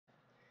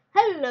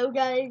Hello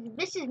guys,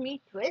 this is me,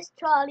 Twist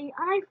Charlie,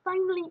 and I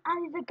finally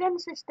added a gun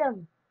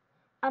system.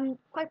 I'm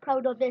quite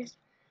proud of this,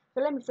 so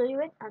let me show you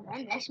it, and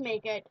then let's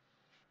make it.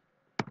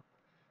 So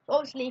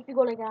obviously, if you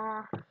go like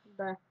that,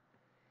 but if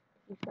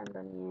you stand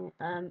on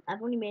here,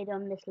 I've only made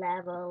on this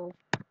level.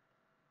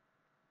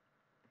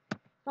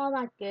 It's not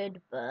that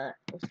good, but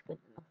it's good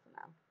enough for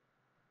now.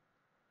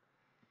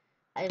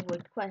 I've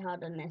worked quite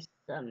hard on this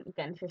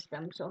gun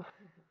system, so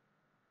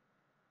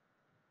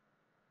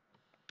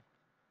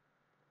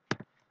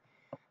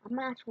I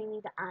might actually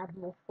need to add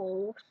more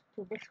force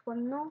to this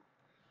one though.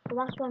 So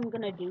that's what I'm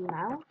gonna do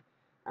now.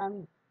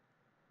 Um,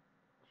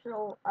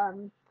 so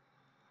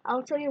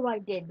I'll show you what I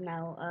did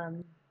now.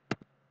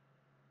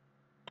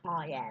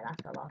 Oh yeah,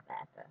 that's a lot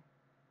better.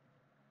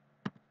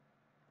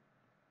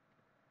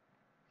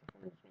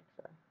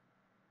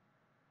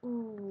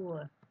 Ooh,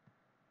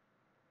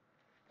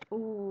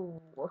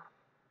 ooh.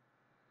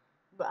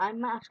 But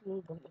I'm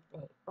actually gonna make the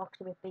hitbox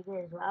a bit bigger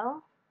as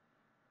well.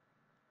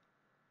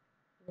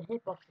 The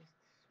hitbox is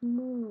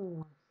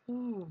smooth.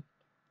 Yeah.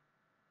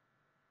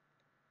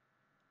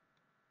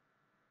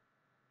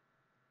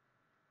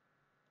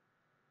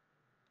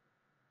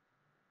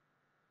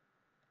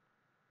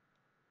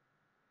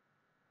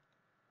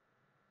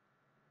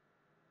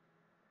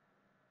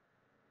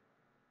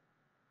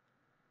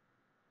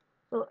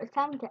 So it's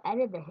time to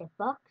edit the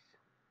hitbox.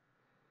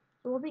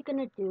 So what we're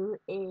gonna do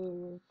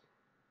is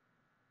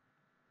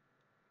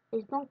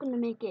it's not gonna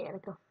make it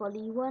like a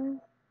fully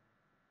one.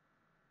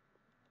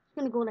 It's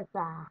gonna go like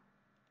that.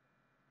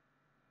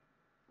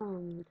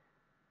 And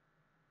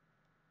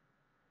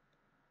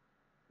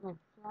like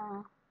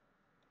that.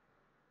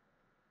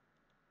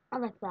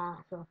 And like that.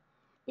 So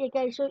yeah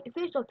guys, so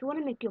first off you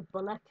wanna make your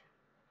bullet.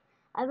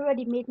 I've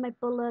already made my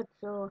bullet,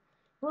 so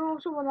you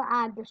also wanna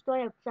add the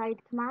destroy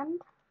outside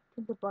command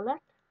to the bullet.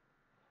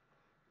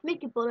 To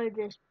make your bullet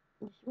just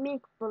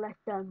make bullet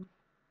so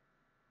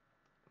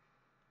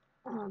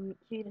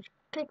you just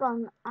click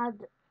on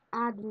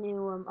add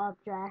new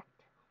object,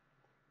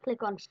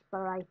 click on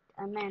sprite,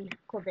 and then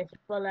call this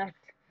bullet,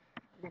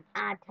 and then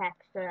add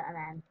texture, and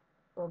then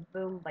go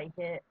boom by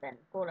here, then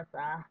go like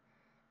that,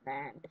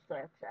 then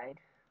destroy outside,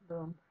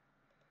 boom.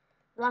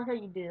 So that's how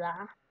you do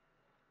that.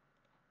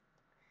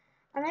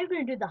 And then we're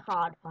gonna do the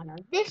hard part now.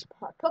 This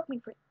part took me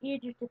for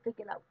ages to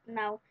figure out.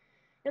 Now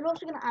you're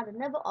also gonna add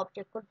another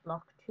object called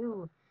block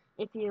 2.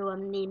 If you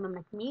name them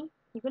like me,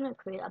 you're gonna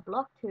create a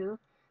block 2.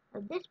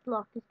 This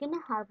block is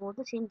gonna have all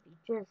the same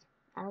features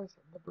as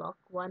the block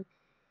 1.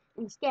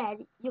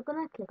 Instead, you're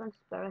gonna click on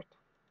spirit.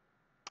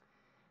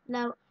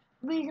 Now,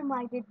 reason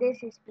why I did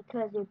this is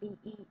because it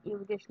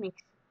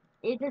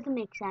doesn't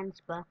make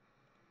sense, but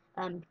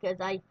because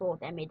I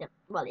thought I made it.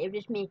 Well, it would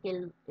just make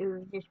the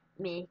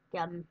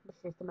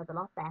system a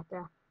lot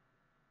better.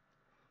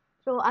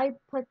 So I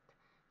put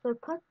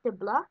the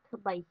block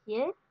by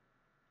here,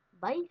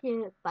 by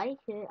here, by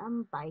here,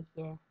 and by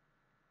here.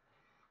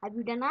 Have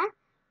you done that?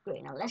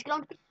 Great. Now let's get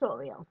on to the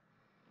tutorial.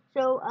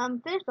 So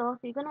first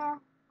off, you're gonna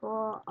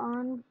go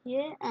on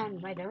here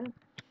and write down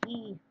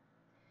E.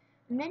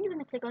 And then you're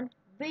going to click on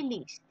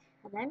released,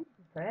 and then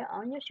put it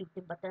on your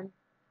shooting button.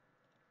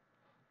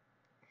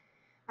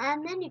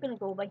 And then you're going to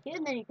go by here,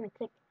 and then you're going to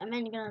click, and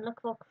then you're going to look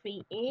for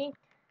create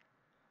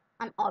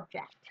an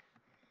object.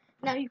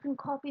 Now you can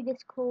copy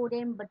this code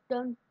in, but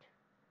don't.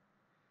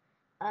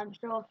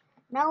 So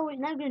now we're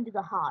going to do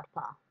the hard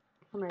part.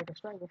 I'm going to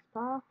destroy this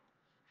part.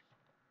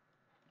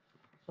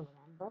 So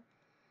remember.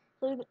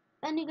 So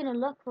then you're going to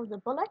look for the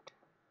bullet,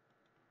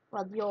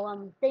 well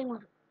your thing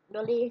with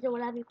your laser,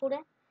 whatever you call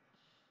it.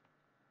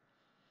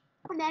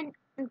 And then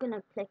I'm going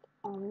to click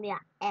on the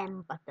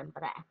M button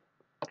for that.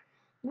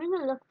 Then you're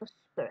going to look for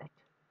spirit.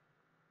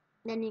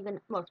 Then you're going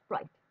to, well,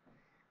 sprite.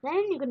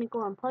 Then you're going to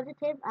go on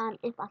positive, and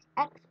if that's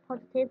X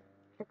positive,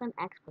 click on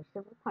X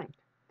positive point.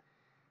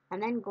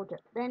 And then go to,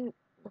 then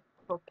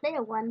for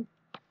player 1,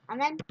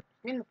 and then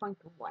name the point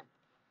to 1.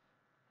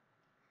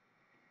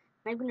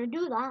 Now you're going to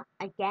do that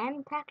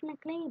again,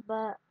 technically,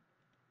 but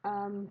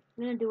you're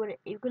going to do it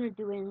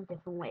in a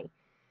different way.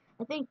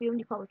 I think the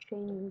only part which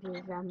change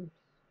is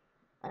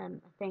a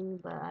thing,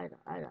 but I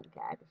don't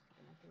care. I'm just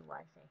gonna do what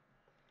I say.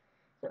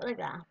 So like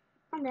that,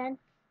 and then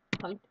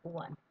point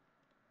 1,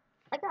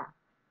 like that,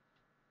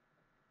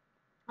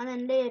 and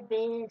then layer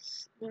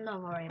base.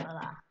 Don't worry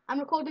about that.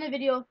 I'm recording a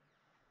video.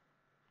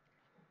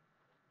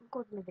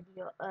 So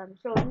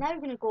now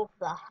we're gonna go for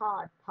the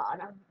hard part.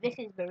 Now this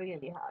is the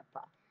really hard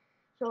part.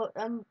 So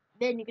then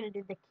you're gonna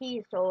do the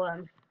key. So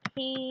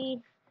key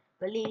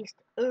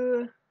released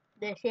the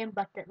same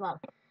button.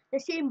 Well, the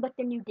same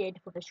button you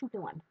did for the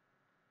shooting one.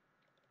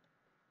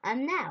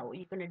 And now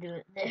you're gonna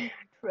do the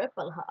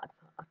triple hard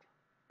part.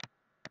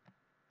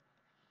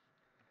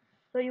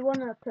 So you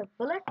wanna put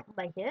bullet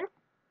by here.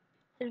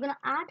 So you're gonna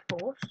add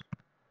force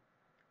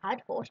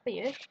by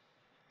here,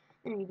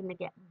 and you're gonna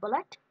get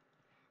bullet,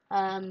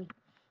 2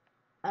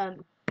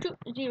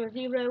 0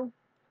 0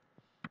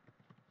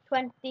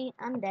 20,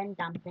 and then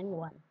damping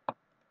 1.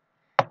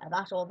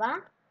 That's all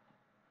that.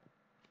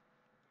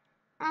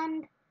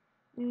 And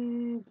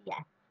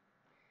yeah.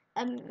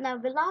 Now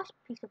the last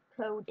piece of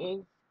code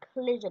is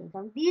collisions,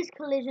 and these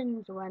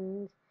collisions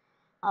ones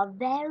are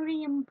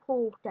very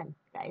important,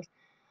 guys.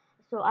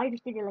 So I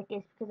just did it like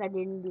this because I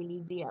didn't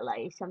really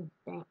realize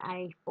something.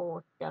 I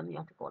thought you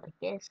have to go like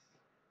this,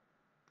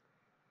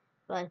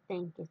 but I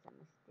think it's a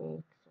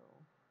mistake. So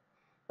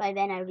by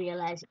then I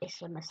realized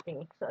it's a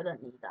mistake, so I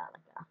don't need that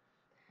like that.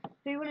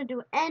 So you want to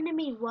do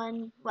enemy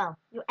one. Well,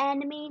 your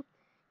enemy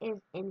is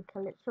in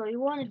collision. So you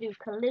want to do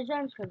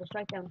collision. So just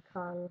write down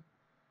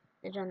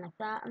collision like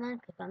that, and then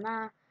click on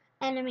that.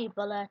 Enemy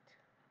bullet,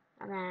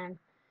 and then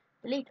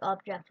delete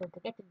object. So to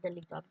get to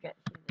delete object,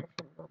 you're just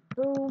gonna go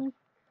boom,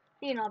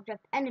 see an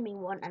object, enemy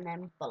one, and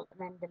then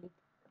delete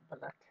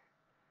bullet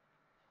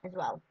as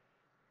well.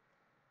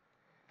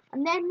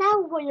 And then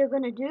now what you're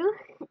gonna do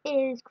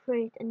is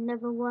create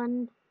another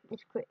one.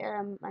 It's create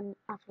and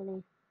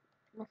actually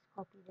let's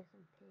copy this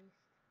and paste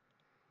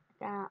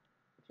that.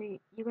 So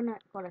you're gonna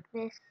go like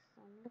this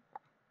and like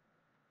that.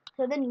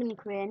 So then you're gonna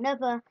create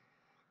another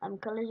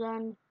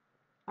collision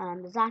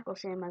and exactly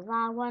same as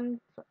that one.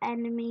 So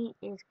enemy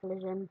is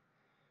collision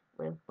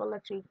with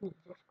bullet. So you can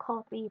just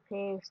copy,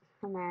 paste,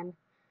 and then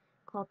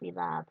copy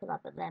that, put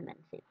that at them, and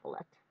say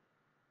bullet.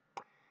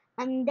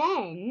 And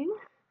then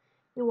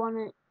you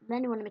wanna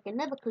make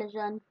another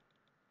collision,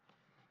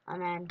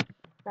 and then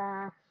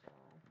that. So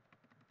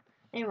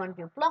then you wanna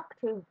do block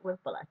 2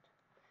 with bullet,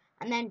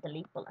 and then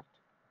delete bullet.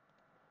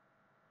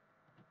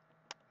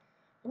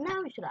 So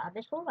now you should have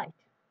this all right.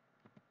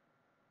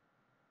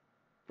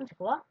 Let's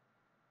go.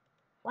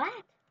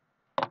 What?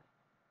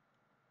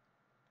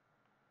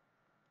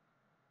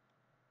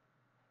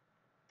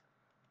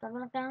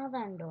 Double down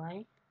then, do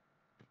I?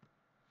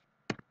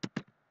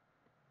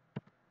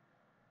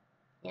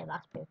 Yeah,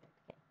 that's perfect.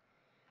 Okay.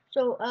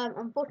 So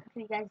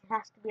unfortunately, guys, it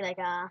has to be like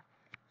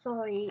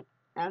sorry.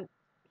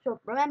 So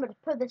remember to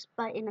put this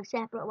in a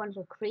separate one.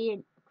 So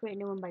create a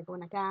new one by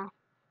going like that.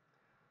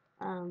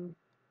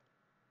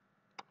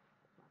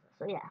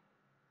 So yeah.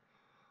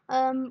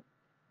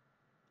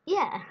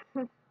 Yeah.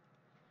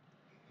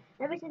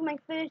 Now this is my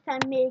first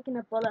time making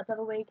a bullet, by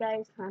the way,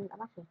 guys, and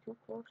I'm actually too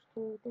close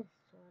to this,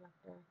 so I'll have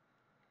to.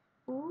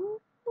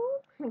 Ooh,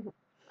 ooh.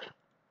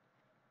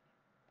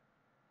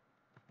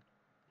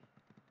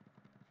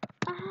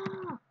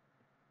 Ah!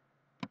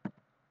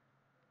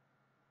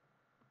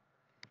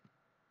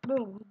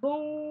 Boom,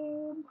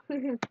 boom,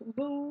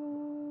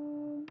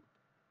 boom,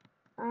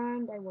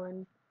 and I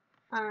won.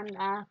 And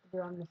I have to do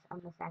on the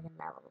second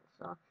level.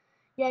 So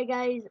yeah,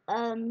 guys,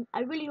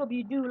 I really hope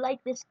you do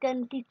like this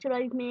gun feature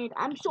I've made.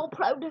 I'm so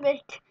proud of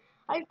it.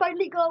 I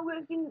finally got a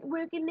working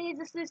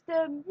laser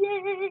system.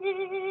 Yay!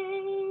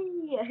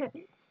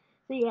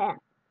 So yeah.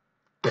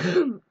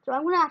 So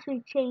I'm gonna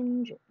actually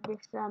change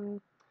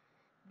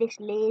this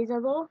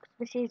laser though. 'Cause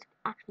this is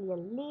actually a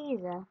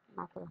laser,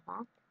 matter of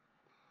fact.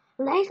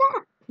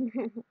 Laser.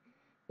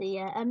 So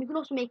yeah, you can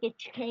also make a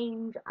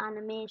change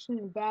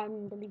animation,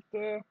 then delete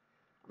it.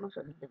 I'm not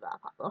sure to do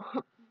that part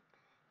though.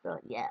 So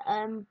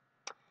yeah,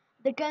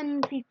 the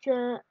gun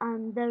feature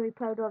I'm very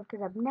proud of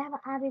because I've never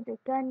added a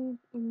gun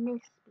in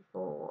this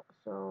before.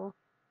 So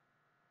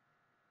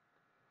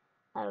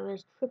I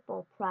was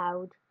triple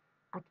proud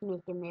at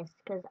making this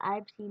because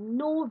I've seen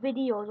no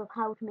videos of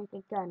how to make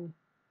a gun.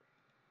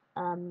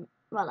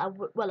 Well,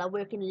 I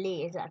work in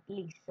laser at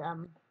least.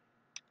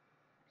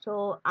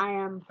 So I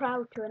am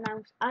proud to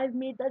announce I've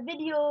made that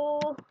video.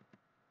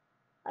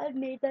 I've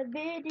made that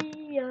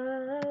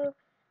video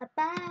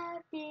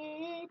about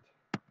it.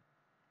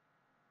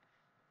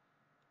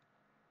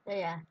 So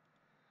yeah.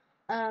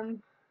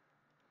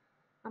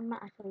 I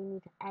might actually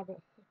need to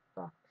edit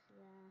hitbox.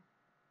 Yeah.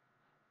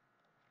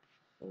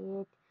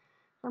 It.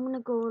 So I'm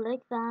gonna go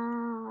like that,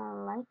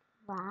 and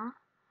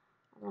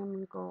then I'm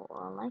gonna go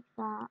like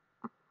that,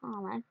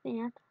 like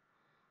that,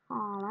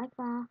 like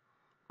that,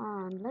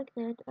 and like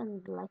that,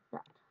 and like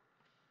that.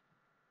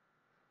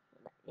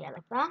 Yeah,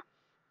 like that.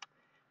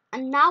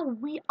 And now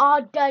we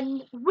are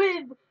done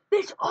with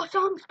this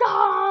awesome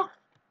stuff.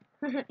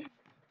 So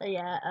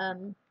yeah,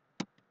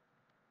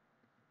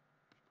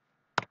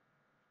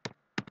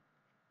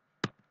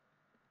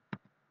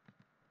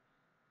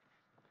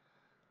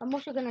 I'm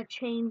also gonna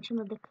change some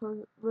of the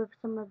with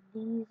some of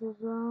these as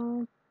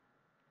well.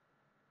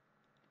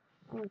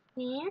 Like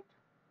that.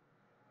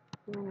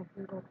 And then I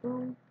can go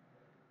boom.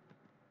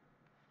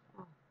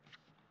 Oh,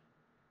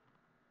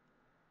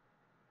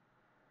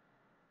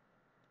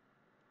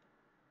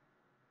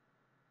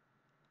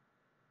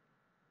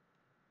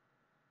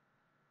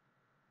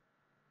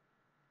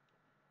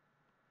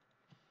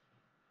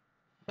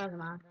 doesn't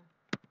matter.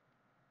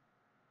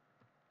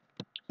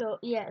 So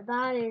yeah,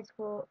 that is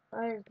no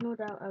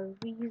doubt a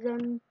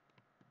reason.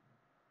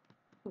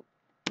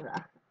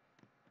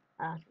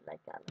 Like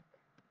that.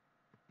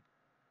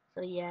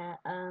 So yeah,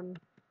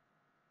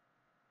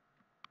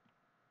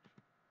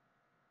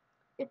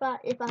 if I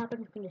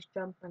happen to just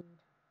jump and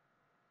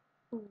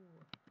ooh,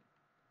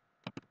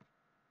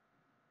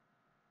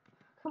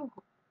 come on,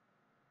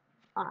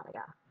 oh my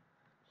god.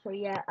 So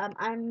yeah,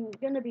 I'm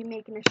gonna be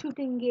making a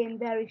shooting game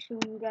very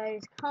soon,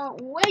 guys.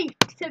 Can't wait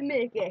to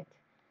make it.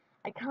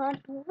 I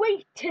can't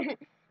wait to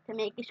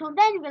make it. So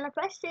then we're gonna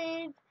press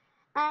save,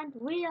 and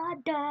we are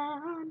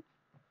done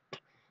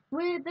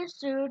with the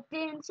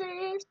shooting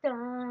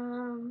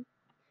system.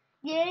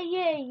 Yay,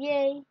 yay,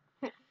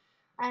 yay!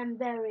 I'm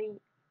very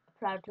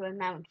proud to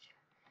announce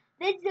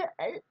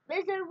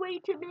there's a way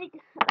to make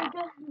a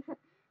gun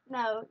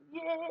now.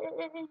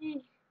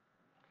 Yay!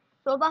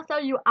 So that's how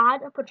you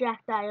add a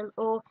projectile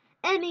or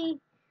any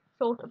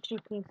sort of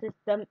shooting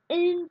system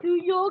into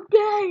your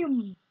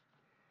game.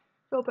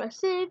 So press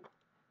save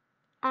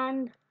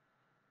and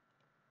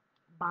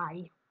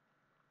bye.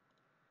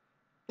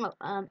 Now,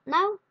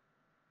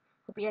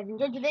 hope you guys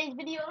enjoyed today's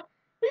video.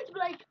 Please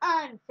like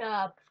and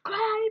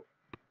subscribe.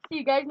 See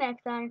you guys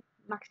next time.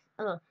 Max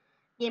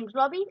Games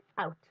Lobby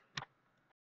out.